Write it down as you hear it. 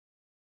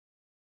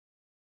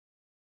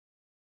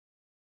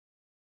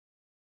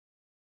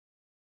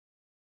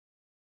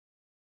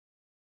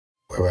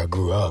Where I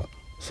grew up,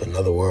 it's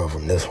another world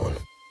from this one.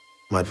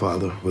 My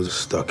father was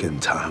stuck in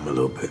time a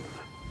little bit.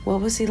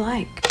 What was he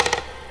like?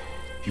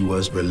 He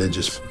was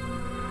religious,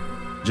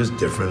 just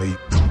differently,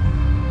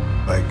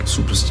 like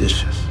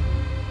superstitious.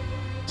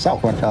 So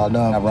what y'all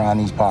doing around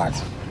these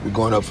parts? We're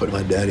going up for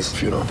my daddy's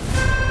funeral.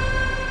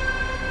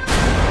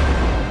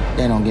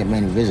 They don't get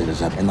many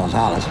visitors up in those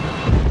hollers.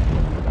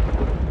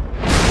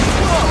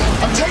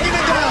 I'm taking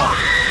it down!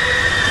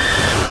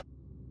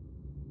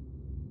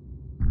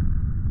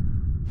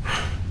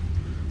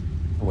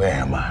 Where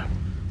am I?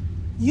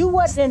 You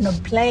was in a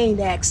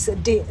plane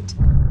accident.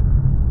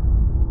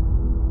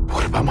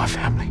 What about my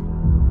family?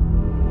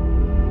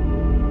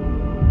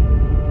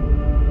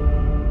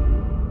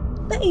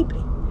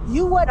 Baby,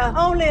 you were the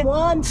only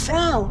one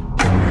found.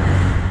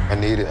 I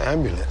need an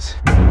ambulance.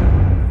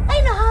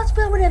 Ain't a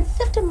hospital within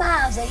 50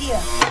 miles of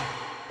here.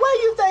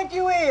 Where you think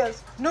you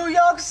is? New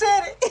York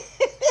City?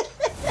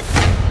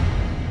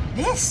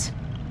 This,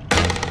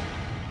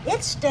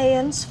 it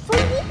stands for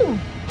you.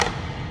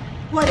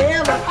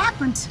 Whatever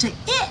happens to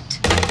it,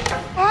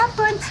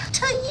 happens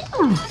to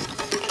you.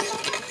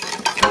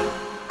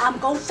 I'm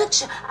gonna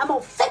fix you. I'm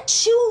gonna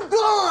fix you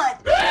good.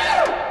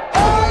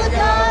 All of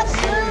God's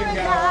doing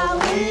now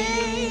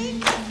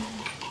we.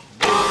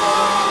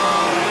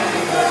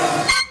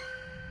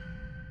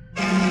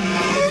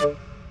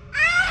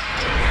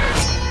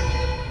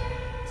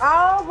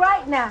 All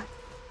right now,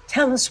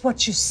 tell us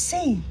what you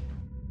see.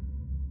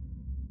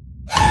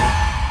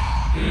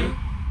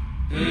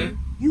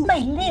 You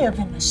may live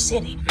in the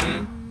city,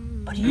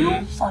 but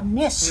you from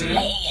this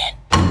land.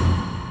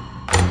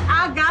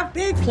 I got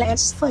big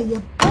plans for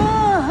you. I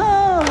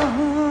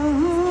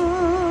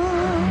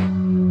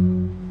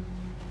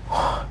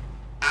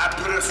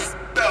put a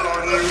spell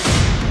on you.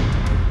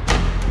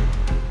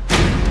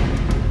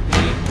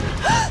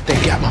 They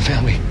got my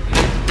family.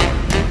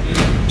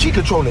 She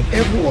controlling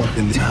everyone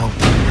in town.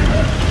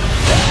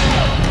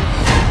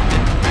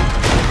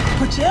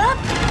 Put you up,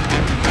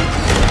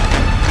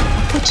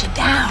 or put you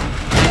down.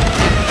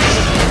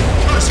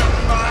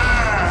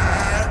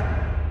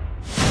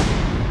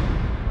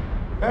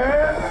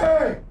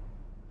 Hey!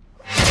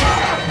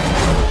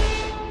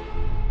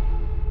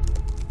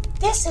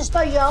 This is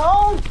for your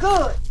own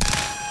good.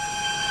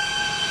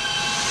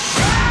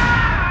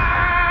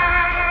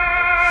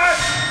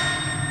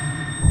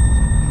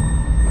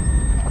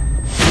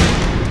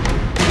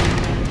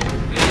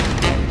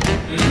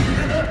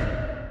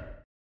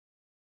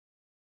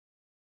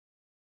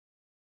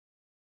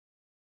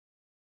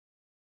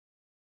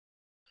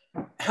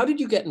 How did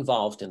you get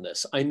involved in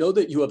this? I know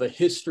that you have a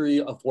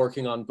history of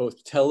working on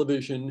both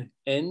television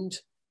and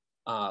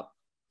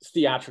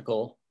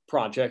theatrical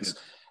projects.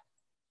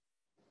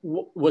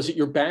 Was it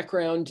your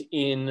background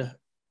in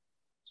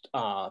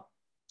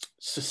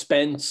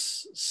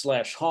suspense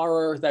 /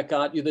 horror that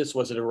got you this?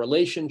 Was it a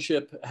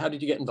relationship? How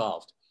did you get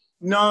involved?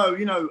 No,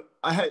 you know,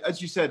 I had,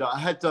 as you said,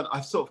 I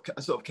sort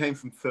of came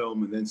from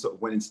film and then sort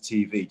of went into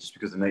TV just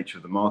because of the nature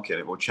of the market,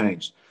 it all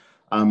changed.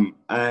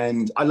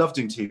 And I love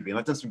doing TV, and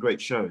I've done some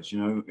great shows. You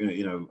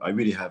know, I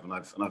really have, and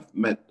I've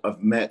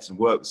met and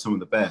worked with some of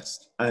the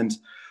best. And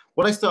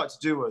what I started to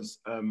do was,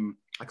 I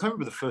can't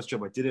remember the first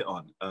job I did it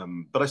on,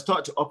 but I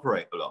started to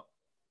operate a lot.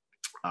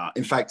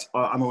 In fact,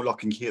 I'm on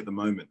Lock and Key at the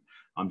moment.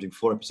 I'm doing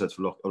 4 episodes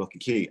for Lock and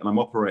Key, and I'm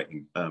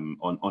operating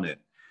on it.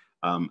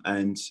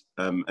 And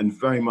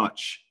very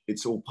much,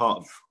 it's all part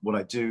of what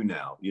I do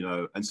now. You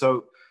know, and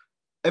so.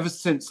 Ever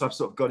since I've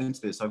sort of got into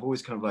this, I've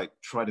always kind of like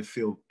tried to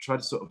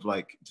sort of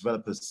like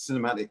develop a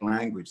cinematic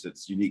language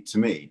that's unique to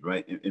me,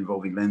 right?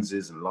 Involving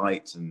lenses and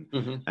light and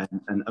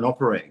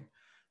operating.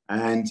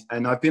 And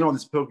I've been on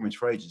this pilgrimage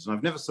for ages, and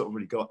I've never sort of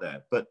really got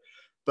there. But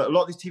a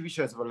lot of these TV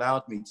shows have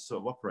allowed me to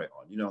sort of operate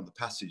on, you know, on the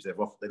passage, they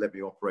let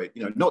me operate,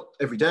 you know, not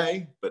every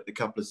day, but a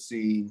couple of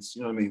scenes,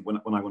 you know what I mean, when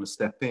I want to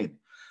step in.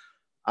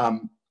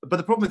 But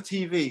the problem with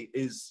TV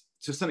is,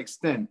 to some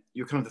extent,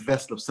 you're kind of the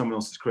vessel of someone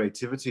else's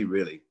creativity,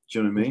 really. Do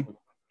you know what I mean?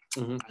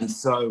 Mm-hmm. And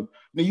so, you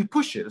know, you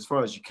push it as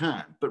far as you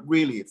can, but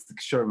really it's the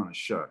showrunner's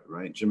show,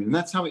 right? Do you know what I mean? And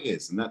that's how it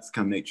is, and that's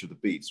kind of nature of the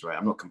beast, right?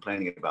 I'm not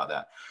complaining about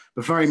that,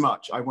 but very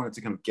much I wanted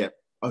to kind of get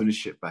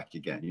ownership back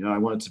again. You know, I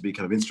wanted to be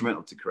kind of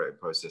instrumental to the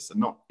creative process and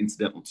not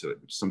incidental to it,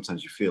 which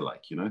sometimes you feel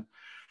like, you know.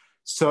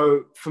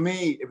 So for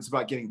me, it was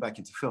about getting back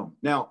into film.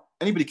 Now,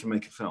 anybody can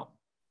make a film,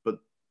 but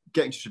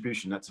getting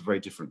distribution, that's a very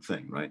different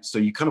thing, right? So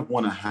you kind of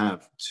want to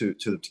have two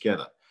of them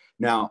together.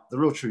 Now, the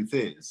real truth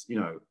is, you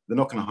know, they're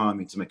not going to hire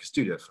me to make a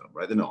studio film,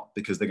 right? They're not,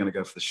 because they're going to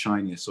go for the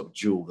shiniest sort of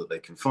jewel that they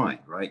can find,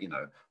 right? You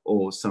know,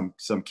 or some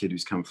kid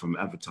who's come from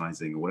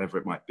advertising or whatever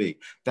it might be.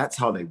 That's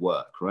how they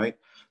work, right?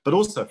 But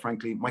also,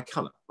 frankly, my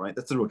color, right?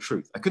 That's the real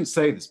truth. I couldn't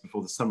say this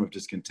before the Summer of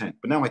Discontent,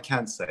 but now I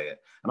can say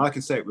it. And I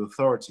can say it with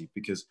authority,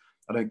 because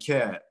I don't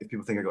care if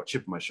people think I got a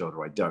chip on my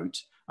shoulder. I don't.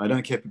 I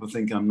don't care if people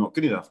think I'm not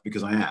good enough,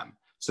 because I am.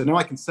 So now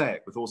I can say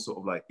it with all sort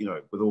of like, you know,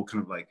 with all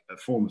kind of like a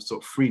form of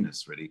sort of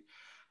freeness, really.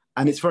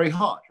 And it's very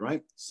hard,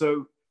 right?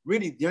 So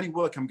really, the only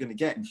work I'm going to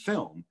get in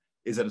film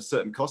is at a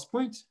certain cost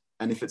point.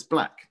 And if it's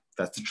black,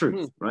 that's the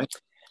truth, right?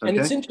 And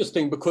it's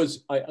interesting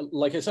because,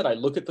 like I said, I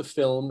look at the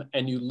film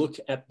and you look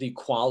at the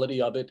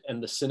quality of it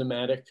and the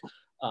cinematic,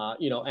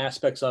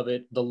 aspects of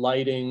it, the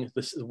lighting,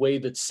 the way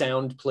that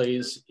sound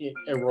plays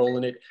a role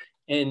in it.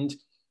 And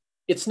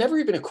it's never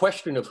even a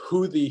question of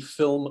who the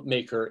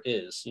filmmaker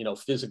is,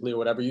 physically or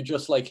whatever. You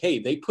just like, hey,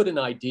 they put an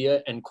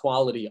idea and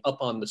quality up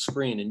on the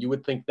screen, and you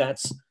would think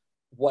that's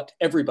what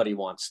everybody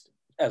wants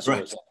as a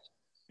result.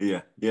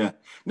 Yeah.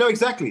 No,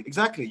 exactly.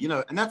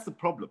 And that's the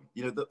problem.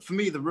 For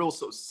me, the real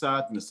sort of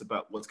sadness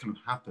about what's kind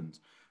of happened,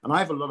 and I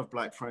have a lot of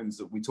Black friends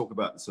that we talk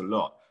about this a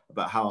lot,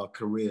 about how our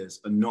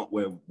careers are not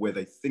where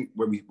they think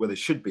where they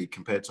should be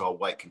compared to our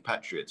white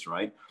compatriots,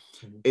 right?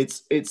 Mm-hmm.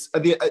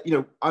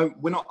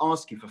 We're not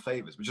asking for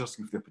favors, we're just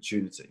asking for the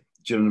opportunity.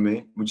 Do you know what I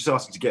mean? We're just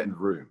asking to get in the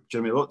room. Do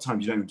you know what I mean? A lot of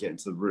times you don't even get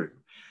into the room.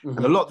 Mm-hmm.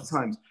 And a lot of the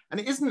times, and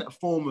it isn't a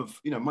form of,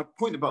 my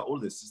point about all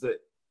this is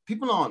that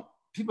people aren't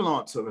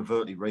sort of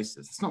overtly racist.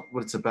 It's not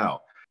what it's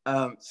about.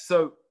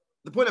 So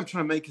the point I'm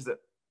trying to make is that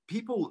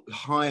people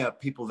hire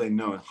people they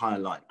know and hire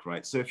like,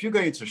 right? So if you're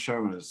going into a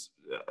showrunner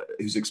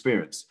who's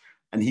experienced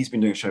and he's been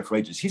doing a show for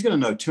ages, he's going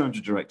to know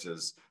 200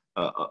 directors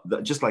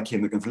that just like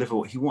him, that can deliver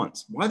what he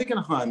wants. Why are they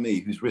going to hire me,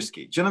 who's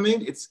risky? Do you know what I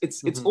mean?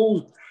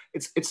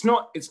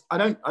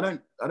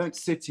 I don't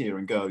sit here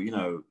and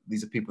go,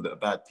 these are people that are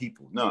bad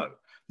people. No,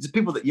 these are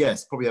people that,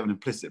 yes, probably have an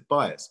implicit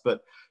bias,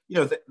 but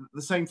the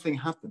same thing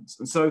happens.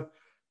 And so,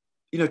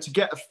 to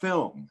get a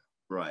film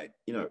right,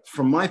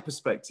 from my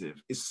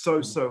perspective, is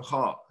so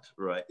hard,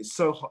 right? It's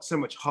so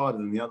much harder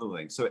than the other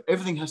thing. So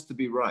everything has to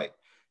be right.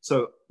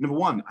 So number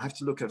one, I have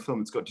to look at a film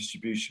that's got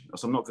distribution, or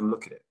else I'm not going to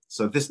look at it.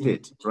 So this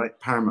did, right?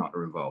 Paramount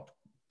are involved.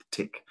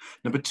 Tick.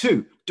 Number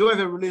two, do I have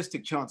a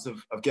realistic chance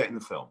of getting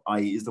the film?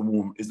 I.e., is the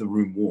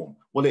room warm?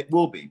 Well, it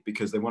will be,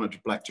 because they want a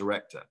Black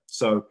director.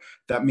 So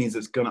that means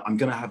I'm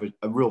gonna have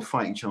a real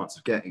fighting chance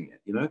of getting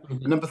it.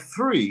 And number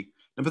three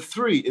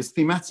is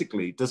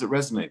thematically, does it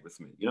resonate with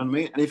me? You know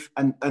what I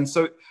mean? And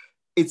so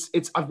it's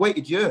I've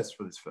waited years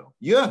for this film.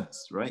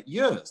 Years, right?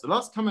 Years. The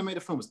last time I made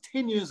a film was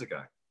 10 years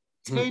ago.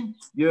 10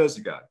 years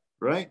ago,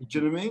 right? Do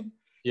you know what I mean?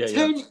 Yeah.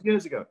 10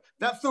 years ago.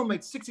 That film made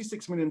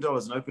 $66 million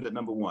and opened at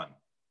number one.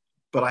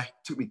 But it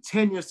took me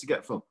 10 years to get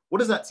a film. What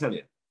does that tell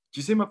you? Do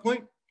you see my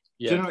point?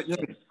 Yeah. Do you know what you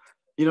mean?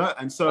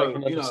 And so, I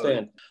can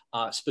understand.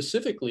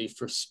 Specifically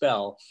for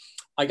Spell,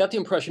 I got the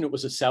impression it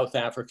was a South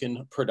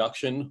African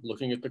production,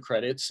 looking at the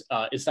credits.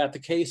 Is that the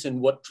case? And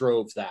what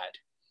drove that?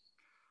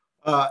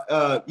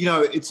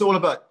 It's all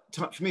about,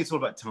 for me, it's all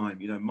about time.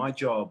 My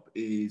job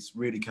is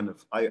really kind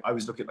of, I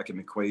always look at like an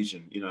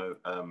equation,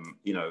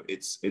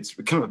 it's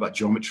kind of about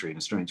geometry in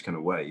a strange kind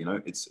of way,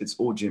 it's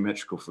all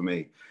geometrical for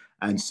me.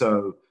 And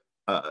so,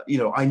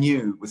 I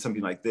knew with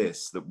something like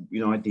this that,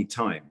 I'd need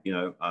time,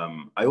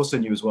 I also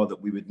knew as well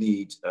that we would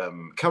need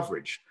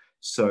coverage.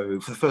 So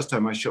for the first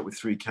time I shot with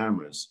 3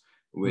 cameras,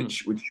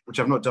 which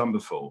I've not done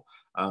before.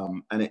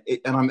 And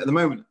I'm at the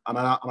moment, and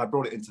I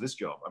brought it into this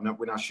job.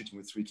 We're now shooting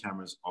with 3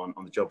 cameras on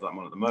the job that I'm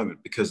on at the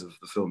moment because of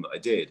the film that I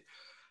did.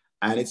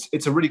 And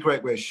it's a really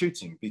great way of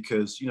shooting,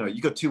 because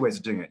you got 2 ways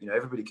of doing it.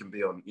 Everybody can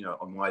be on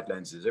on wide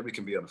lenses. Everybody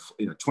can be on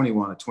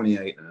 21 or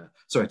 28,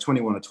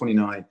 21 or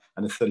 29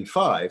 and a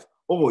 35,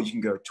 or you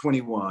can go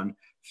 21,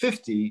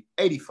 50,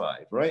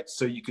 85, right?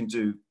 So you can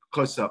do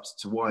close-ups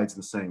to wides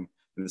in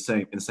the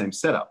same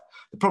setup.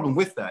 The problem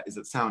with that is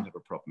that sound have a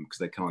problem because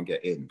they can't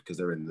get in because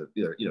they're in the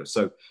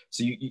so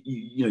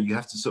you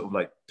have to sort of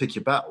like pick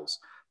your battles.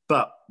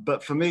 But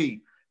for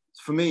me,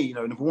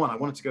 number one, I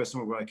wanted to go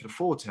somewhere where I could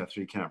afford to have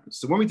 3 cameras.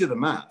 So when we did the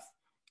math,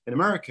 in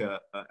America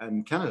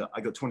and Canada,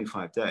 I got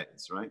 25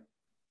 days, right?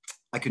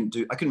 I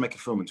couldn't make a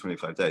film in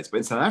 25 days. But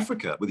in South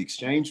Africa, with the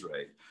exchange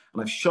rate,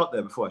 and I've shot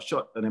there before. I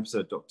shot an episode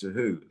of Doctor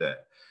Who there.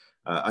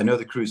 I know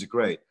the crews are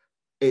great.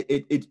 I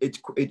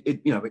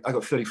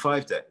got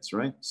 35 days,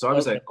 right? So I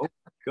was like, oh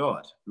my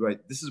God, right?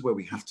 This is where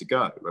we have to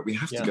go, right? We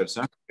have to go to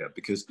South Africa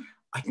because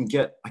I can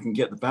get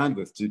the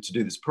bandwidth to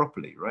do this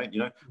properly, right?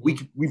 We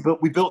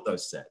built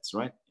those sets,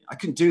 right? I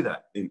couldn't do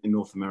that in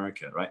North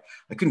America, right?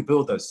 I couldn't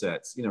build those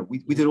sets.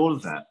 We did all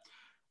of that.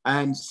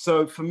 And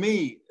so for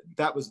me,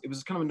 it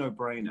was kind of a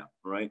no-brainer,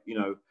 right?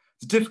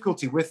 The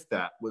difficulty with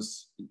that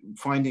was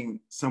finding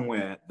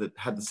somewhere that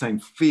had the same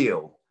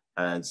feel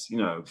as,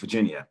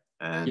 Virginia.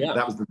 And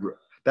that was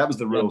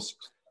the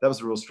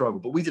real struggle.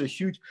 But we did a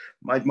huge,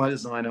 my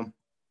designer,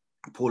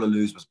 Paula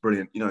Luz, was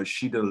brilliant.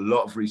 She did a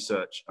lot of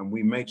research and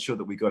we made sure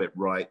that we got it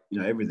right.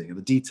 Everything. And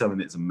the detail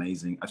in it is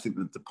amazing. I think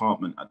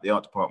the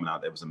art department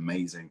out there was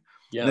amazing.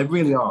 Yeah. And they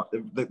really are.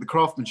 The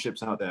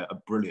craftsmanships out there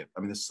are brilliant. I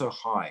mean, they're so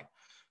high.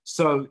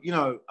 So,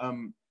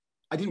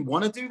 I didn't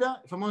want to do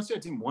that. If I'm honest, I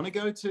didn't want to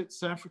go to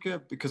South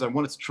Africa because I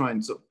wanted to try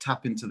and sort of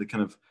tap into the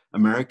kind of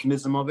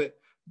Americanism of it.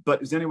 But it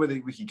was the only way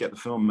that we could get the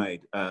film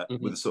made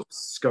with the sort of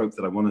scope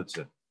that I wanted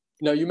to.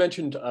 Now, you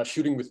mentioned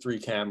shooting with 3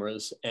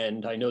 cameras,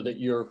 and I know that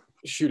you're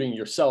shooting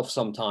yourself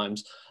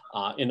sometimes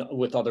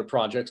with other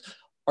projects.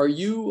 Are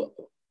you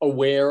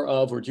aware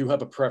of, or do you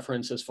have a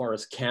preference as far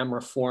as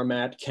camera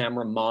format,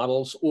 camera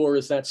models, or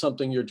is that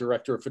something your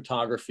director of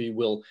photography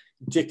will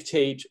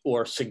dictate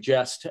or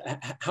suggest?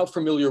 How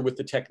familiar with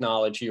the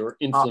technology or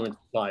influenced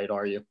by it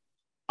are you?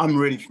 I'm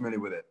really familiar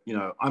with it. You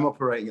know, I'm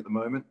operating at the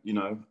moment, you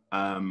know,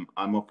 I'm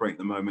operating at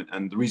the moment.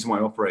 And the reason why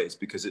I operate is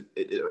because it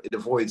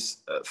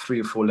avoids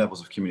 3 or 4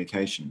 levels of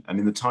communication. And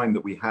in the time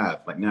that we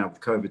have, like now with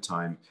COVID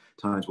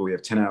times where we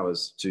have 10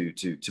 hours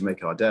to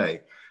make our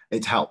day,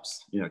 it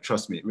helps, you know,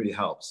 trust me, it really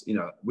helps. You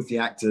know, with the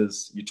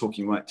actors, you're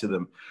talking right to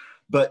them.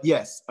 But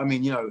yes, I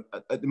mean, you know,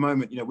 at the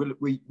moment, you know,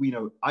 we you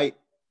know, I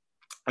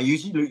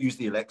usually use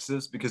the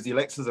Alexas because the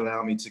Alexas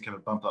allow me to kind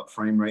of bump up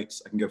frame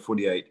rates. I can go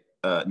 48,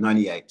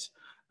 98,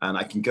 and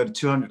I can go to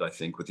 200, I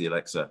think, with the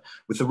Alexa.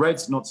 With the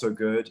Reds, not so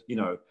good, you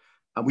know.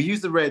 And we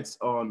use the Reds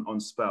on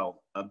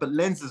Spell, but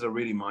lenses are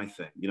really my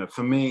thing. You know,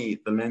 for me,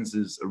 the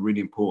lenses are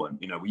really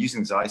important. You know, we're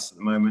using Zeiss at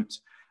the moment.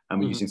 And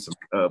we're using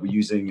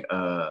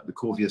the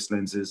Corvius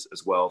lenses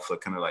as well for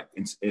kind of like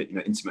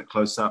intimate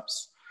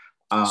close-ups.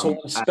 So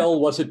Spell,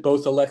 was it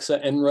both Alexa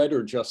and Red,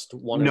 or just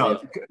one?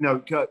 No,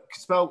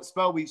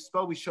 Spell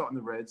we shot in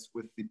the Reds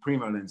with the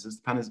Primo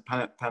lenses,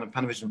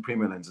 Panavision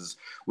Primo lenses,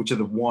 which are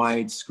the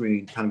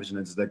wide-screen Panavision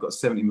lenses. They've got a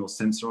 70mm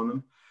sensor on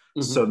them.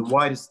 So the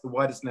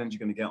widest lens you're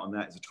going to get on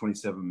that is a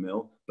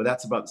 27mm, but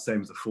that's about the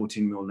same as a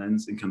 14mm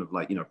lens in kind of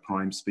like, you know,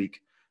 prime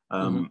speak.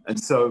 And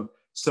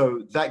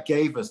so that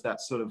gave us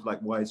that sort of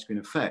like widescreen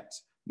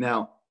effect.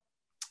 Now,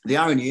 the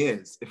irony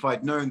is, if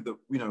I'd known that,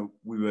 you know,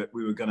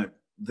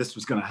 this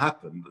was gonna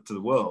happen to the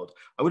world,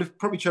 I would have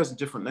probably chosen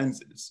different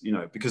lenses, you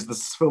know, because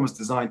this film is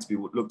designed to be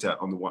looked at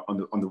on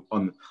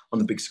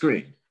the big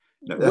screen.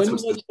 You know,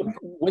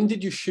 when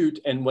did you shoot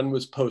and when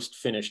was post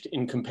finished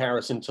in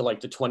comparison to like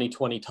the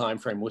 2020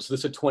 timeframe? Was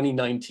this a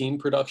 2019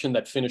 production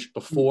that finished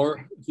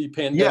before the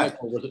pandemic? Yeah.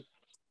 Or was it?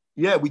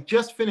 Yeah, we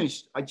just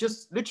finished. I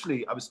was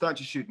starting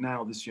to shoot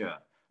now this year.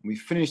 And we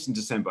finished in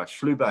December. I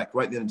flew back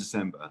right at the end of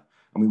December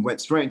and we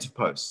went straight into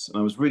posts. And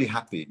I was really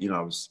happy. You know,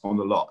 I was on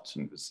the lot,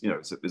 and it was, you know,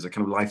 it was a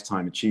kind of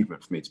lifetime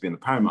achievement for me to be in the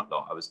Paramount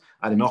lot. I was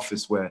at an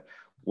office where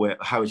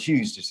Howard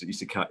Hughes just used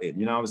to cut in.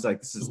 You know, I was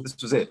like, this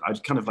was it. I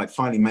kind of like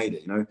finally made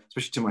it, you know,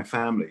 especially to my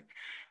family.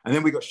 And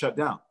then we got shut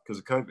down because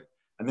of COVID.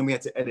 And then we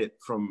had to edit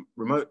from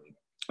remotely.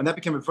 And that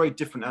became a very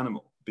different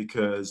animal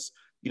because,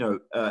 you know,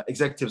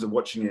 executives are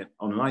watching it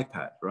on an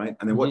iPad, right?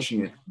 And they're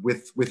watching it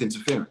with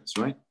interference,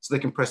 right? So they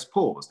can press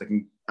pause, they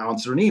can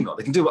answer an email,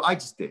 they can do what I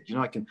just did, you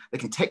know, they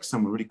can text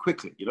someone really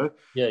quickly, you know?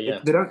 Yeah.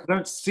 They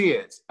don't see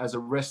it as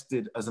an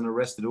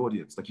arrested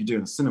audience like you do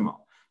in a cinema.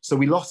 So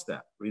we lost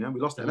that, you know,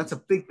 and that's a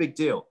big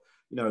deal.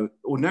 You know,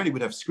 ordinarily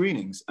we'd have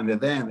screenings and they're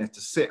there and they have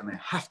to sit and they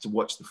have to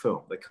watch the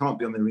film. They can't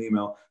be on their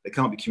email, they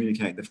can't be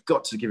communicating, they've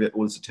got to give it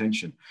all its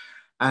attention.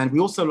 And we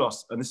also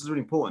lost, and this is really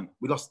important,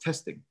 we lost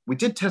testing. We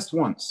did test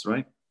once,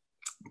 right?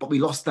 But we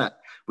lost that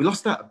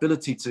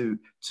ability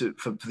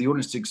for the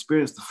audience to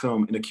experience the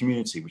film in a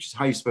community, which is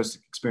how you're supposed to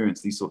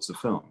experience these sorts of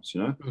films,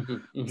 you know,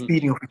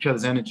 feeding off each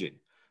other's energy.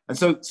 And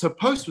so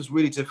post was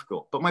really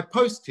difficult. But my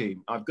post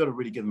team, I've got to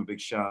really give them a big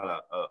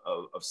shout out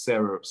of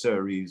Sarah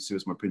Reeves, who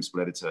was my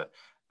principal editor,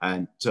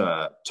 and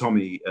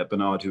Tommy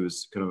Bernard, who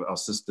was kind of our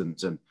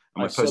assistant, and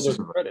my post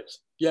credits.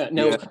 Yeah.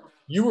 Now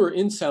you were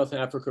in South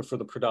Africa for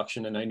the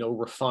production, and I know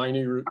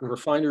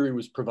Refinery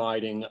was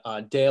providing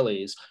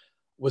dailies.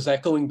 Was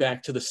that going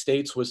back to the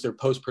States? Was there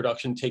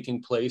post-production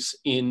taking place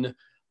in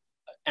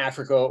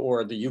Africa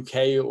or the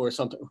UK or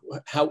something?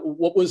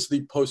 What was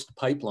the post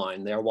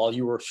pipeline there while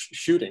you were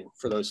shooting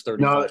for those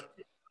 35? No,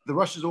 the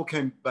rushes all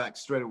came back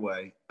straight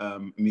away,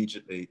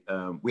 immediately.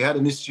 We had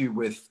an issue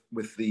with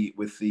the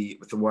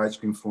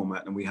widescreen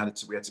format, and we had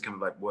to kind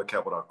of like work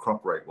out what our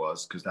crop rate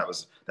was, because that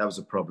was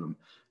a problem.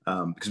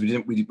 Because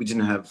we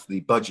didn't have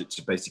the budget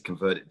to basically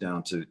convert it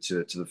down to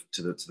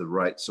the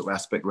right sort of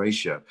aspect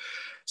ratio.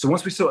 So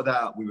once we sorted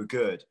that out, we were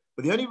good.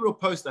 But the only real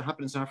post that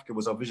happened in South Africa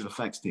was our visual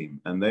effects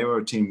team, and they were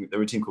a team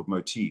called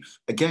Motif.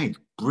 Again,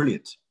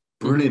 brilliant.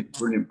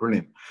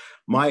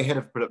 My head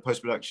of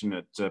post-production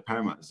at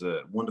Paramount is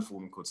a wonderful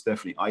woman called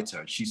Stephanie Ito,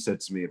 and she said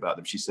to me about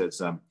them, she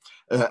says,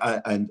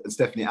 and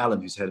Stephanie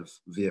Allen, who's head of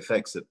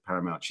VFX at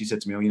Paramount, she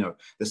said to me, oh, you know,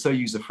 they're so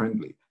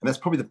user-friendly. And that's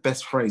probably the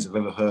best phrase I've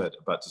ever heard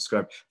about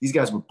describe. These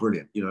guys were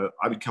brilliant. You know,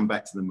 I would come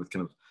back to them with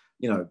kind of,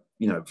 you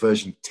know,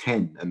 version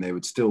 10, and they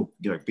would still,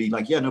 you know, be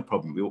like, yeah, no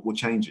problem, we'll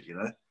change it, you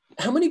know.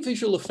 How many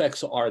visual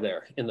effects are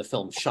there in the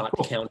film, shot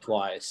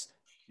count-wise?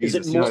 Is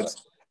it more?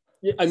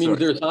 You know, I mean,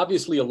 there's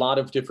obviously a lot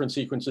of different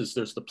sequences.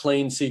 There's the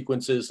plane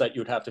sequences that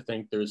you'd have to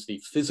think. There's the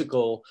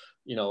physical,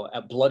 you know,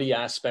 a bloody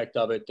aspect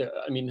of it.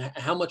 I mean,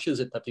 how much is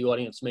it that the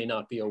audience may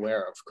not be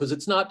aware of? Because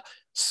it's not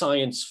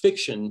science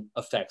fiction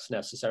effects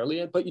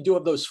necessarily, but you do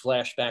have those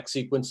flashback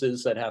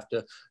sequences that have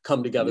to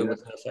come together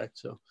with an effect.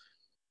 So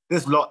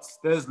there's lots.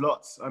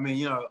 I mean,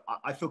 you know,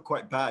 I feel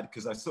quite bad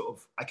because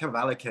I kind of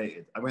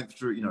allocated. I went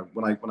through, you know,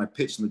 when I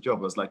pitched in the job,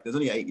 I was like, there's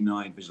only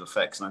 89 visual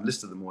effects, and I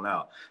listed them all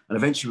out. And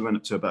eventually we went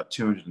up to about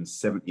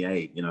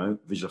 278, you know,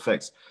 visual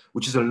effects,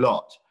 which is a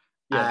lot.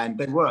 Yeah. And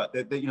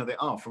they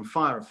are, from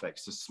fire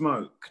effects to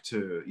smoke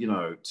to,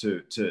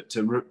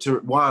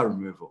 to wire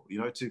removal,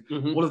 to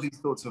all of these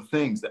sorts of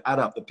things that add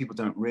up that people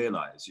don't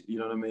realize, you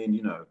know what I mean?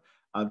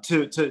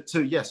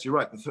 Yes, you're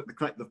right.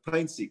 The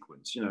plane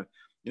sequence,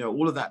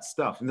 all of that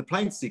stuff. And the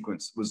plane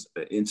sequence was,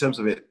 in terms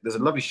of it, there's a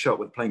lovely shot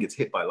where the plane gets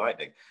hit by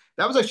lightning.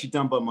 That was actually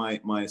done by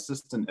my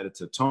assistant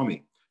editor,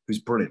 Tommy, who's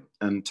brilliant.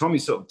 And Tommy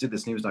sort of did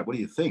this and he was like, what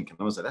do you think? And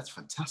I was like, that's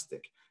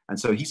fantastic. And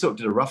so he sort of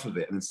did a rough of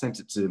it and then sent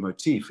it to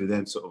Motif, who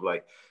then sort of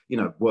like,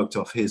 worked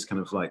off his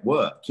kind of like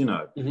work,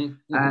 And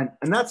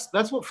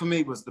that's what for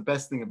me was the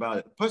best thing about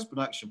it. The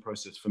post-production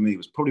process for me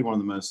was probably one of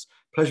the most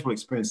pleasurable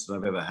experiences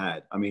I've ever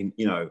had. I mean,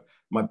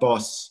 my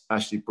boss,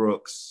 Ashley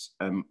Brooks,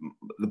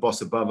 the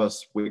boss above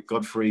us, Wick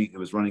Godfrey, who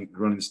was running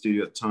the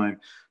studio at the time,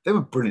 they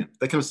were brilliant.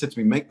 They kind of said to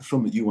me, make the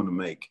film that you want to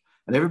make.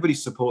 And everybody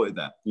supported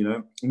that,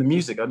 And the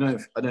music, I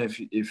don't know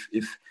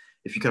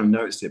if you kind of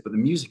noticed it, but the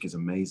music is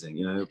amazing,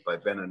 by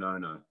Ben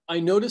Onono.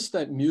 I noticed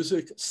that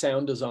music,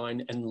 sound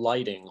design, and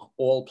lighting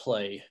all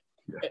play,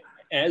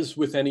 as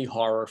with any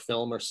horror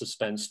film or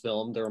suspense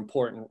film, they're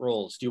important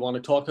roles. Do you want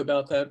to talk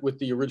about that with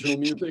the original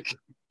music?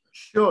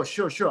 Sure.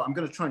 I'm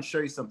going to try and show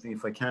you something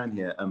if I can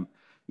here.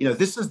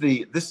 This is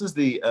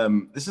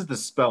the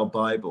spell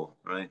Bible,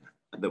 right?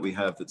 That we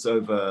have. That's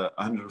over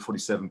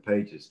 147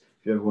 pages.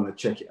 If you ever want to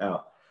check it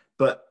out.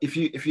 But if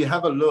you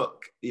have a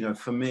look,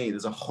 for me,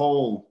 there's a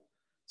whole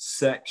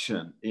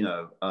section,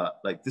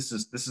 like this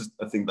is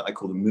a thing that I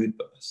call the mood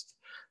burst.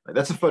 Like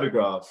that's a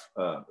photograph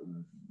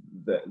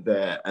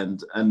there,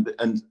 and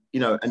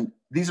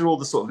these are all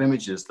the sort of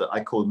images that I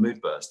call mood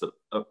burst.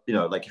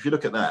 That like if you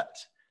look at that,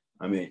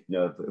 I mean,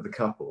 the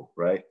couple,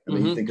 right? And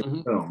then you think of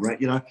the film, right?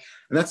 And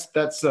that's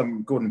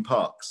Gordon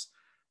Parks,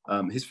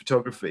 his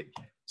photography.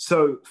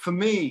 So for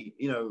me,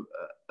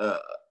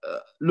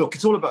 look,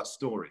 it's all about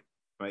story.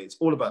 Right? It's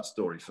all about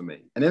story for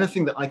me. And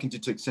anything that I can do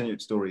to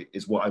accentuate story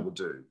is what I will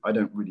do. I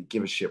don't really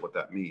give a shit what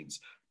that means,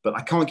 but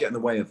I can't get in the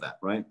way of that,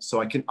 right?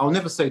 So I'll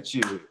never say to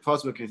you, if I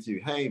was working with you,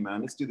 hey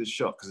man, let's do this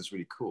shot because it's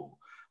really cool.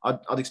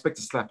 I'd expect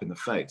a slap in the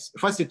face.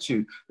 If I said to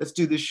you, let's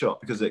do this shot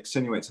because it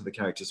accentuates how the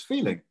character's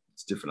feeling,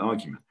 it's a different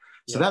argument.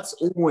 So that's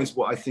always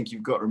what I think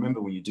you've got to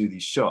remember when you do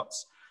these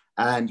shots.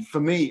 And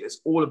for me,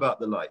 it's all about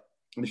the light.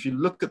 And if you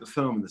look at the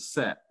film and the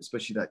set,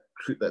 especially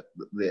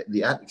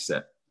the attic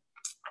set,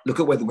 look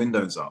at where the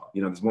windows are.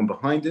 There's one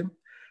behind him,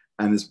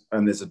 and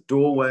there's a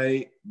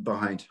doorway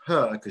behind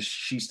her because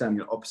she's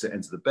standing at opposite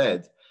ends of the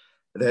bed.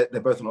 They're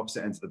both on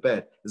opposite ends of the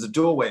bed. There's a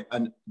doorway,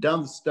 and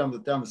down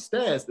the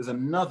stairs there's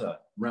another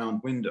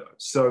round window.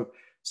 So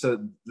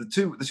the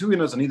two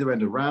windows on either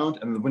end are round,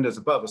 and the windows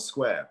above are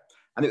square.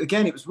 And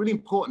it was really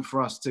important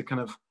for us to kind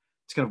of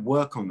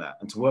work on that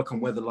and to work on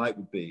where the light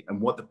would be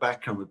and what the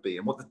background would be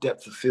and what the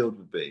depth of field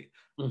would be,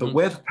 but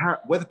where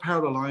the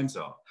parallel lines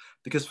are.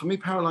 Because for me,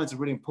 parallel lines are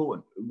really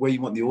important where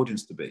you want the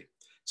audience to be.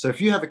 So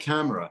if you have a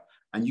camera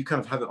and you kind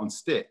of have it on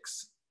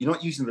sticks, you're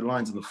not using the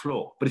lines on the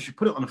floor. But if you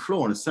put it on the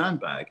floor on a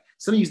sandbag,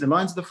 suddenly you use the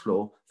lines of the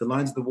floor, the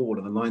lines of the wall,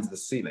 and the lines of the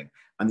ceiling.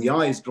 And the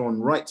eye is drawn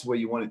right to where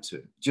you want it to.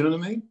 Do you know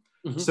what I mean?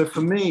 So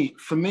for me,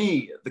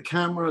 the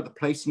camera, the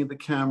placing of the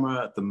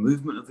camera, the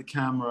movement of the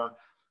camera,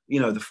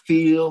 the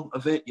feel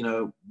of it,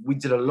 we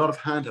did a lot of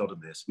handheld in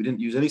this. We didn't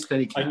use any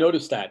steady cam. I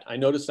noticed that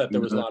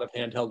there was a lot of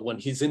handheld. When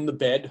he's in the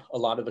bed, a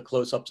lot of the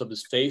close-ups of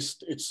his face,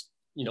 it's,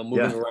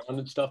 moving around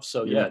and stuff.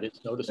 So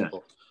it's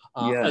noticeable.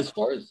 As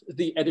far as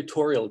the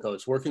editorial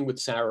goes, working with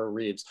Sarah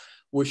Reeves,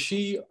 was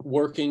she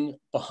working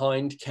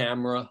behind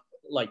camera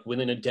like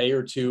within a day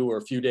or two or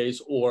a few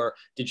days, or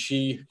did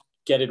she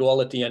get it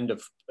all at the end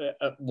of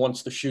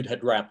once the shoot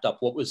had wrapped up?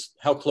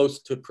 How close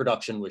to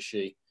production was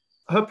she?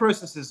 Her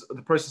process is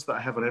the process that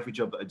I have on every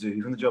job that I do,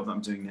 even the job that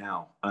I'm doing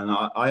now. And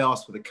I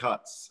ask for the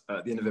cuts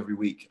at the end of every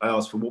week. I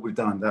ask for what we've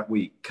done that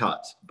week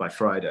cut by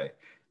Friday.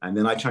 And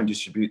then I try and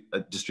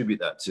distribute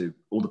that to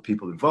all the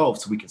people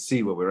involved so we can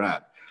see where we're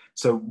at.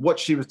 So what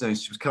she was doing,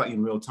 she was cutting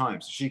in real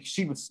time. So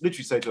she would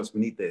literally say to us,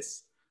 we need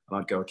this. And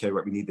I'd go, okay,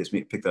 right, we need this, we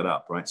need to pick that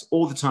up, right? So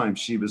all the time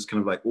she was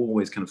kind of like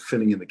always kind of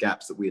filling in the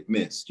gaps that we had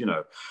missed,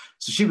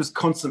 So she was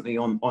constantly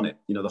on it,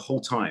 the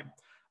whole time.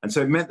 And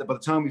so it meant that by the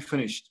time we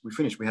finished,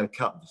 we had a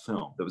cut of the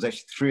film that was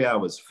actually 3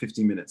 hours,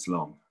 50 minutes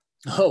long.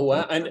 Oh,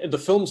 wow. And the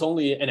film's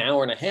only an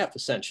hour and a half,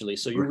 essentially.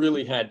 So you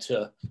really had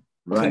to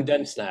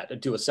condense that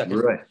and do a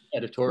second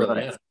editorial.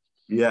 Right.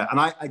 Yeah. And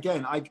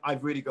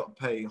I've really got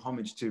to pay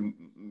homage to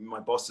my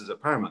bosses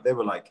at Paramount. They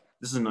were like,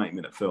 this is a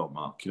 90-minute film,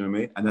 Mark, you know what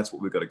I mean? And that's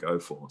what we've got to go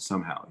for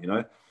somehow,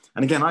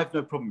 And again, I have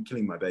no problem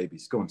killing my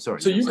babies. Go on,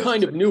 sorry. So you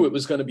kind of knew it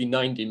was going to be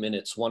 90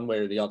 minutes one way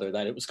or the other,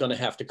 that it was going to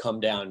have to come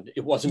down.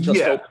 It wasn't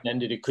just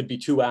open-ended. It could be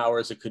 2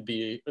 hours. It could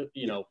be,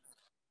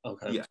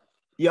 okay.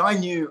 Yeah, I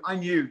knew,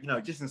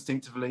 just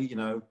instinctively,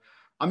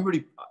 I'm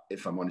really,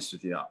 if I'm honest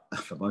with you, I'm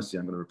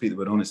going to repeat the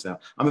word honest now.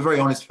 I'm a very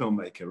honest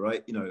filmmaker,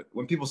 right?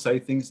 When people say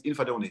things, even if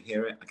I don't want to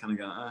hear it, I kind of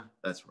go,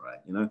 that's right,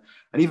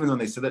 And even when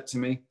they said that to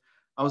me,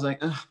 I was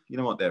like, you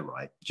know what, they're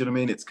right. Do you know what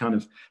I mean? It's kind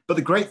of, but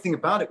the great thing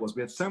about it was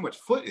we had so much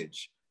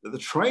footage that the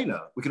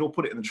trailer, we could all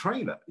put it in the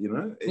trailer,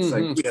 It's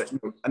like,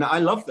 and I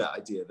love that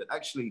idea that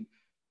actually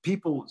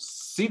people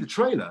see the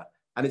trailer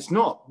and it's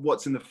not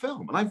what's in the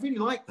film. And I really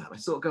like that. I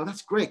sort of go,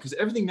 that's great, because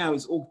everything now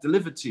is all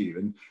delivered to you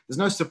and there's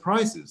no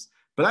surprises.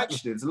 But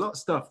actually, there's a lot of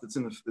stuff that's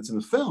in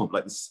the film.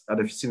 Like this, I don't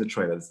know if you've seen the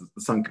trailer, there's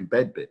the sunken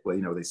bed bit where,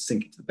 you know, they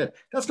sink into the bed.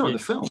 That's not in the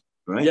film,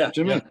 right? Yeah.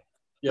 Do you know what I mean?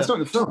 That's not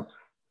in the film.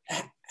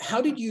 How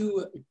did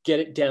you get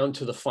it down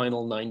to the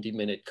final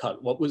 90-minute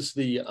cut? What was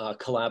the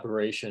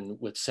collaboration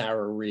with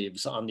Sarah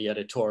Reeves on the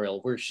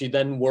editorial? Was she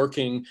then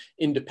working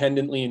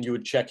independently and you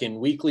would check in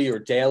weekly or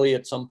daily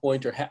at some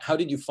point? Or how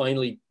did you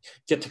finally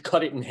get to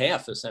cut it in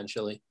half,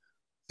 essentially?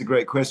 It's a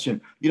great question.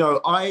 You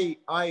know, I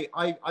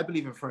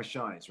believe in fresh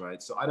eyes,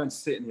 right? So I don't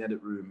sit in the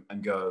edit room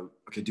and go,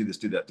 okay, do this,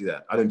 do that, do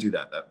that. I don't do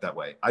that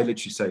way. I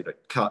literally say, like,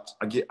 cut.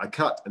 I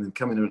cut and then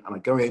come in and I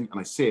go in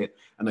and I see it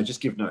and I just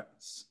give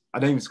notes. I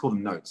don't even call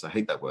them notes. I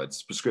hate that word.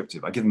 It's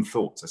prescriptive. I give them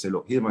thoughts. I say,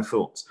 look, here are my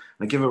thoughts.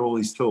 And I give her all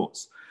these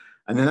thoughts.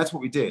 And then that's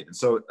what we did. And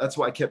so that's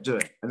what I kept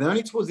doing. And then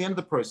only towards the end of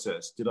the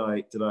process did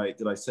I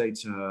say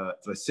to her,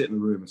 did I sit in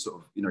the room and sort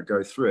of, you know,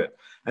 go through it.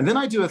 And then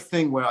I do a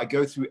thing where I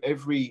go through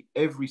every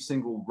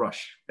single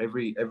rush,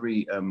 every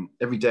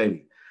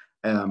daily.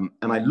 And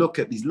I look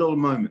at these little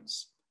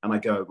moments and I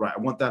go, right, I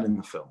want that in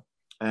the film.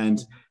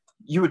 And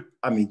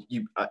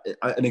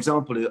an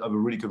example of a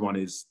really good one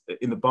is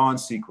in the barn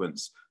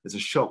sequence, there's a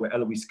shot where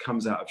Eloise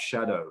comes out of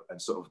shadow and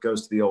sort of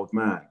goes to the old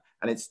man.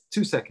 And it's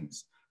 2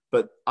 seconds.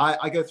 But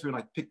I go through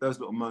and I pick those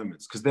little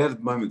moments because they're the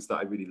moments that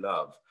I really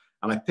love.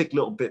 And I pick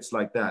little bits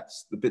like that,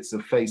 the bits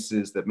of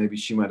faces that maybe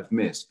she might have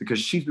missed, because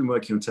she's been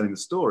working on telling the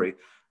story.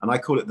 And I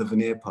call it the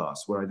veneer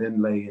pass, where I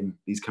then lay in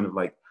these kind of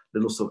like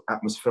little sort of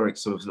atmospheric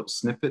sort of little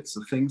snippets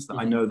of things that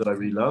I know that I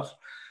really love.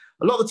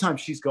 A lot of the time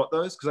she's got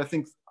those, because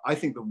I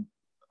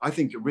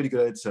think a really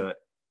good editor,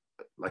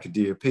 like a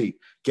DOP,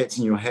 gets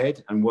in your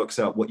head and works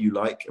out what you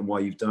like and why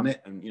you've done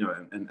it, and you know,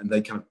 and they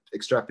kind of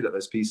extrapolate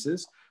those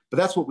pieces. But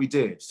that's what we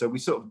did. So we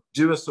sort of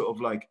do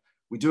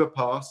we do a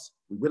pass,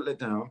 we whittle it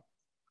down,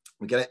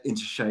 we get it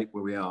into shape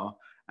where we are,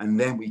 and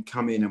then we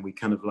come in and we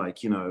kind of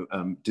like, you know,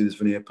 do this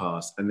veneer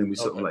pass, and then we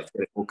sort of like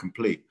get it all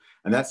complete.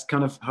 And that's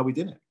kind of how we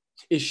did it.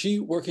 Is she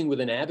working with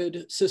an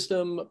Avid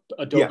system,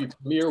 Adobe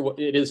Premiere?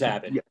 It is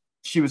Avid. Yeah.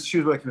 She was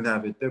working with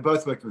Avid. They're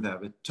both working with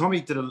Avid.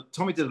 Tommy did a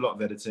lot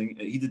of editing.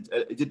 He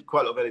did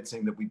quite a lot of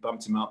editing that we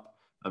bumped him up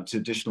to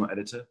additional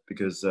editor,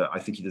 because I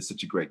think he did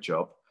such a great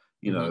job.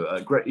 You know,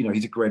 great. You know,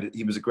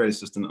 he was a great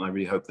assistant, and I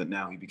really hope that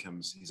now he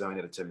becomes his own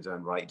editor in his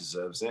own right. He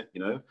deserves it.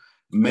 You know,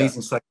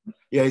 amazing.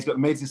 Yeah, he's got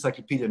amazing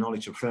encyclopedia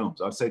knowledge of films.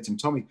 I'd say to him,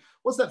 Tommy,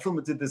 what's that film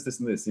that did this,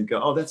 this, and this? And he'd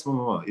go, oh, that's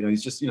one. You know,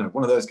 he's just, you know,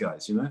 one of those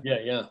guys. You know.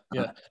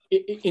 Yeah.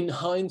 In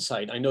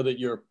hindsight, I know that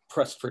you're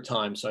pressed for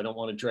time, so I don't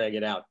want to drag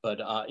it out.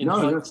 But in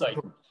hindsight,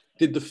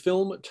 did the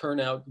film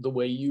turn out the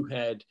way you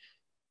had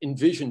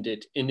envisioned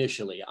it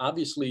initially?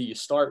 Obviously, you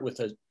start with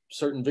a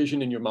certain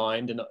vision in your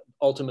mind, and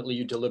ultimately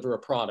you deliver a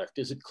product.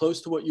 Is it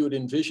close to what you had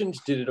envisioned?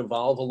 Did it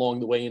evolve along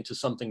the way into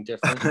something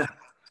different?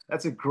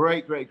 That's a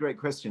great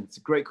question. It's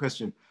a great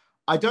question.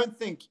 I don't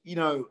think, you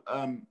know,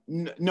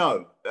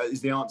 no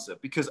is the answer,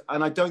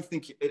 and I don't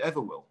think it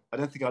ever will. I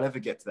don't think I'll ever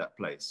get to that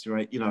place,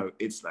 right? You know,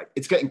 it's like,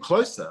 it's getting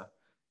closer.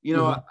 You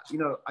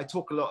know, I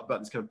talk a lot about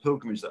this kind of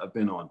pilgrimage that I've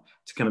been on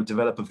to kind of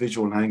develop a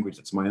visual language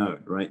that's my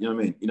own, right? You know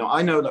what I mean? You know,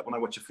 I know that when I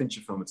watch a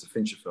Fincher film, it's a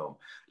Fincher film.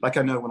 Like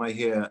I know when I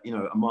hear, you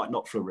know, a Mark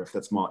Knopfler riff,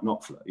 that's Mark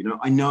Knopfler. You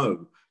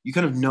know, you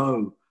kind of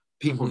know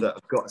people that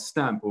have got a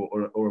stamp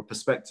or a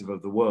perspective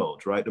of the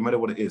world, right? No matter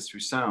what it is, through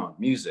sound,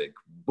 music,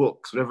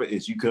 books, whatever it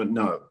is, you can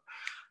know.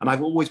 And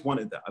I've always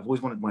wanted that. I've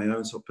always wanted my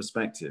own sort of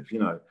perspective, you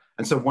know.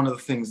 And so one of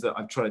the things that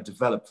I've tried to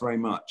develop very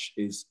much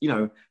is, you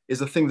know,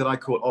 is a thing that I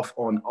call off,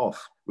 on,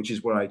 off, which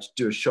is where I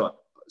do a shot,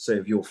 say,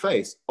 of your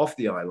face off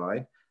the eye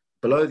line,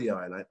 below the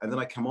eye line, and then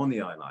I come on the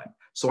eye line.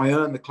 So I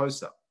earn the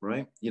close-up,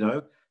 right? You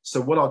know,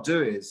 so what I'll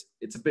do is,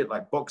 it's a bit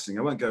like boxing.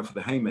 I won't go for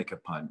the haymaker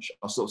punch.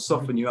 I'll sort of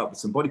soften you up with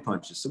some body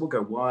punches. So we'll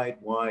go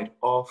wide,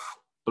 off,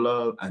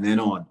 below, and then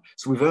on.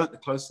 So we've earned the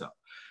close-up.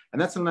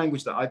 And that's a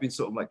language that I've been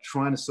sort of like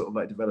trying to sort of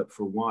like develop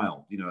for a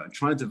while, you know, and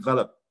trying to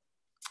develop,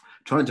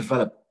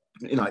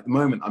 you know, at the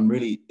moment I'm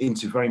really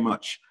into very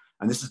much,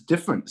 and this is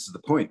different, this is the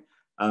point.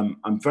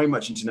 I'm very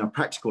much into now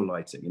practical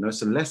lighting, you know,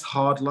 so less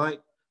hard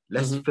light,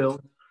 less film,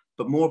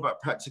 but more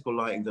about practical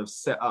lighting that I've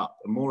set up,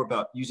 and more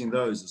about using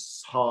those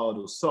as hard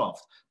or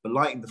soft, but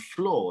lighting the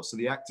floor so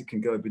the actor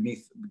can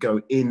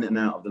go in and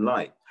out of the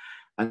light.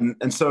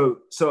 And so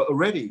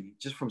already,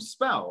 just from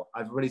spell,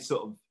 I've already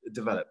sort of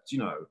developed, you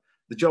know,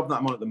 the job that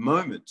I'm on at the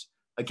moment.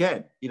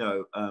 Again, you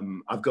know,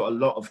 I've got a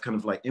lot of kind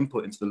of like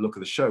input into the look of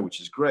the show, which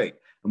is great.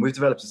 And we've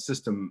developed a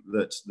system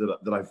that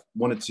I've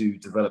wanted to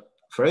develop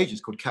for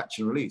ages called catch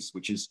and release,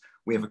 which is,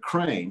 we have a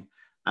crane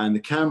and the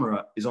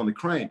camera is on the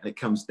crane and it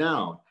comes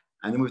down.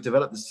 And then we've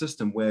developed the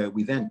system where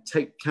we then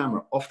take the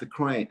camera off the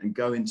crane and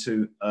go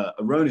into a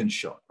Ronin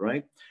shot,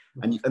 right?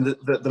 And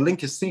the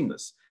link is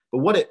seamless. But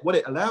what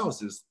it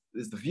allows is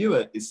the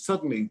viewer is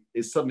suddenly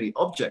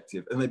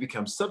objective and they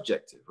become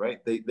subjective, right?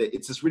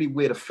 It's this really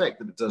weird effect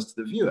that it does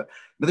to the viewer.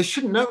 Now they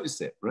shouldn't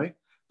notice it, right?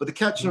 But the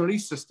catch and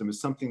release system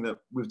is something that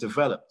we've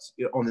developed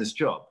on this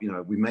job. You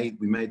know, we made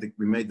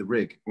the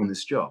rig on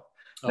this job,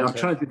 Now Okay.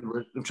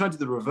 I'm trying to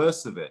do the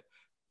reverse of it,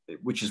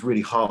 which is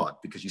really hard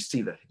because you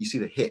see the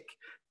hick,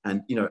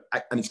 and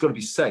and it's got to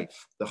be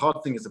safe. The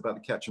hard thing is about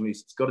the catch and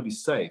release. It's got to be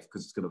safe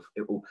because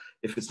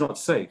if it's not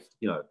safe,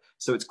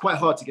 so it's quite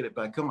hard to get it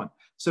back on.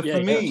 So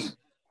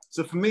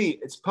for me,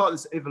 it's part of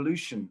this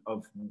evolution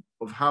of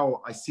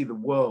how I see the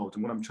world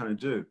and what I'm trying to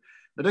do.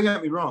 Now, don't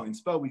get me wrong. In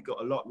Spell, we got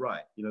a lot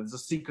right. There's a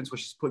sequence where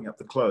she's putting up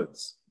the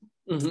clothes,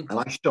 and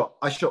I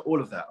shot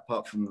all of that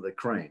apart from the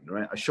crane.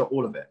 Right, I shot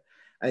all of it,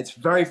 and it's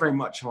very, very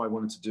much how I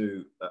wanted to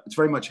do. It's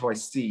very much how I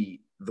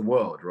see the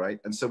world, right?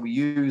 And so we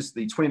used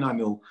the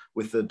 29mm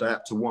with the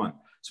diopter 1,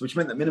 so which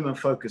meant that minimum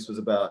focus was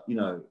about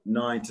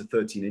 9 to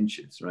 13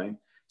 inches, right?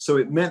 So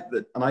it meant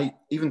that, and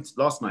even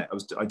last night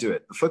I do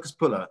it. The focus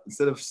puller,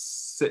 instead of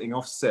sitting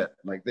offset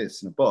like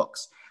this in a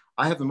box,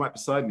 I have them right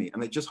beside me,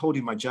 and they're just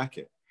holding my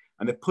jacket,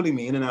 and they're pulling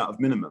me in and out of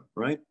minimum,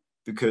 right?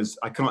 Because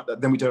I can't.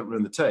 Then we don't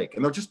ruin the take,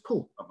 and they'll just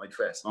pull up my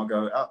dress, and I'll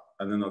go up,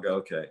 and then they'll go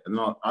okay, and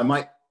then I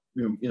might,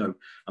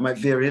 I might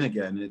veer in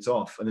again, and it's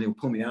off, and then he'll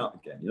pull me out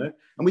again,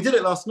 And we did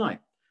it last night.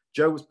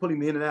 Joe was pulling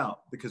me in and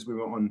out because we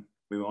were on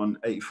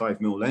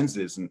 85mm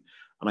lenses, and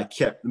I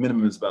kept the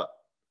minimum is about.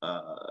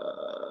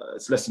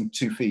 It's less than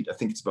 2 feet. I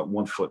think it's about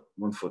 1 foot,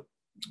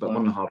 it's about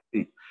 1.5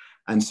 feet.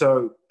 And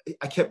so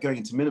I kept going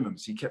into minimum.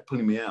 So he kept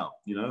pulling me out,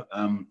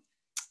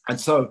 And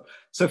so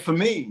for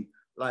me,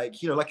 like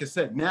I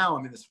said, now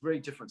I'm in this very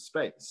different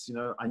space.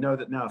 I know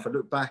that now if I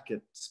look back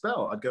at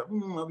Spell, I'd go,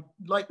 I would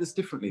like this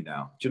differently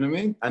now. Do you know what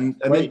I mean? And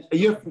then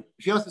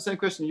if you ask the same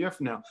question a year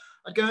from now,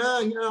 I'd go,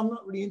 I'm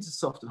not really into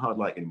soft and hard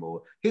light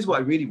anymore. Here's what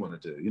I really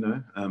want to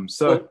do,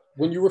 So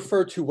when you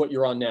refer to what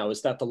you're on now,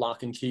 is that the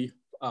Lock and Key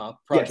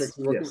project?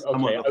 Yes,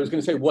 okay, I was going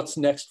to say, what's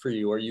next for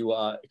you? Are you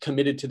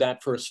committed to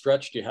that for a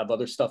stretch? Do you have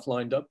other stuff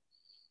lined up?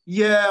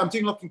 Yeah, I'm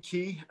doing Lock and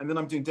Key, and then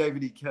I'm doing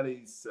David E.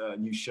 Kelly's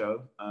new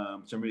show,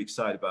 which I'm really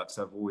excited about because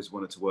I've always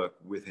wanted to work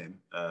with him.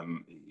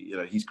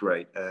 He's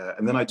great.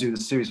 And then I do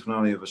the series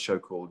finale of a show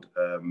called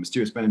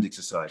Mysterious Benedict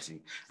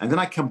Society, and then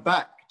I come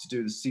back to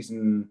do the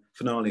season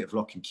finale of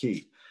Lock and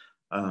Key.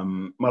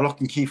 My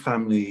Lock and Key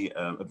family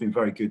have been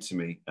very good to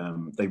me.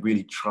 They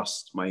really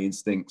trust my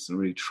instincts and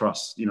really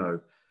trust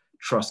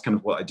kind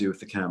of what I do with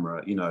the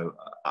camera.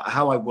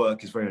 How I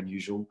work is very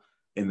unusual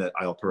in that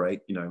I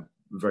operate,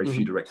 very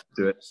few directors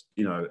do it,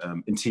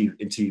 in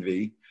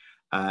TV,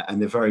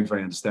 and they're very,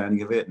 very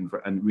understanding of it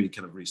and really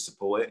kind of really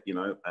support it,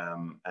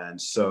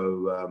 and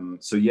so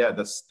yeah,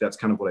 that's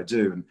kind of what I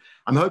do. And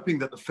I'm hoping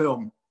that the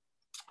film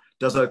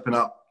does open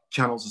up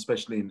channels,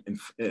 especially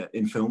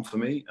in film for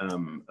me,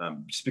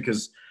 just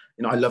because,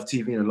 I love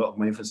TV and a lot of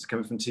my influence is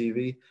coming from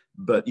TV.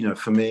 But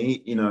for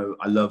me,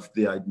 I love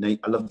the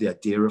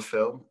idea of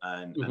film,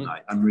 and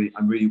I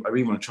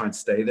really want to try and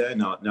stay there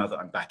now that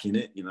I'm back in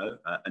it,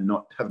 and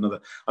not have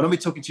another. I don't be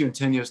talking to you in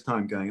 10 years'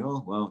 time, going,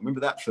 oh well, remember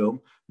that film,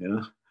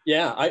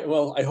 Yeah,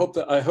 I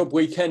hope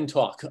we can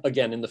talk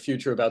again in the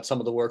future about some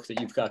of the work that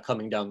you've got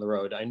coming down the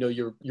road. I know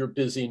you're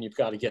busy and you've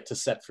got to get to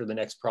set for the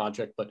next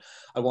project, but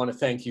I want to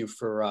thank you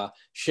for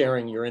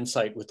sharing your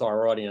insight with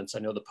our audience. I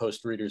know the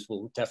Post readers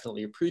will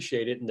definitely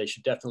appreciate it, and they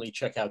should definitely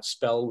check out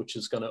Spell, which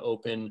is going to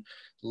open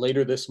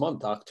later this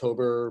month,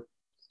 October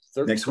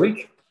 3rd. Next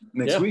week.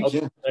 Next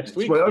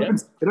week. Well,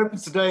 it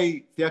opens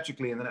today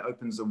theatrically, and then it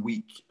opens a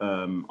week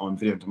on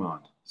video on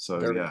demand. So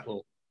Very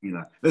cool.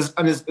 There's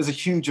a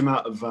huge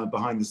amount of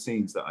behind the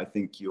scenes that I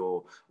think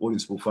your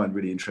audience will find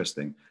really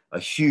interesting. A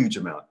huge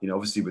amount,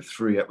 obviously with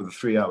a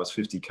 3 hours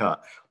 50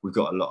 cut, we've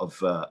got a lot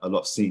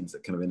of scenes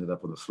that kind of ended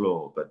up on the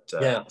floor. But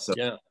I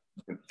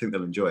think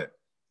they'll enjoy it.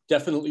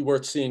 Definitely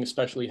worth seeing,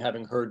 especially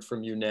having heard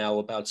from you now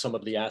about some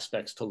of the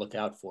aspects to look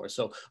out for.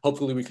 So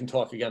hopefully we can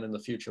talk again in the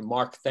future.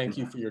 Mark, thank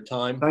you for your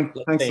time. Thanks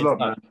a lot,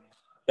 man.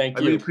 Thank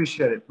you. I really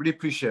appreciate it. Really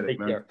appreciate it,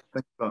 man. Care.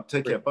 Thanks a lot.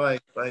 Take care. Bye.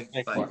 Bye.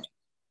 Thanks, Bye. Mark.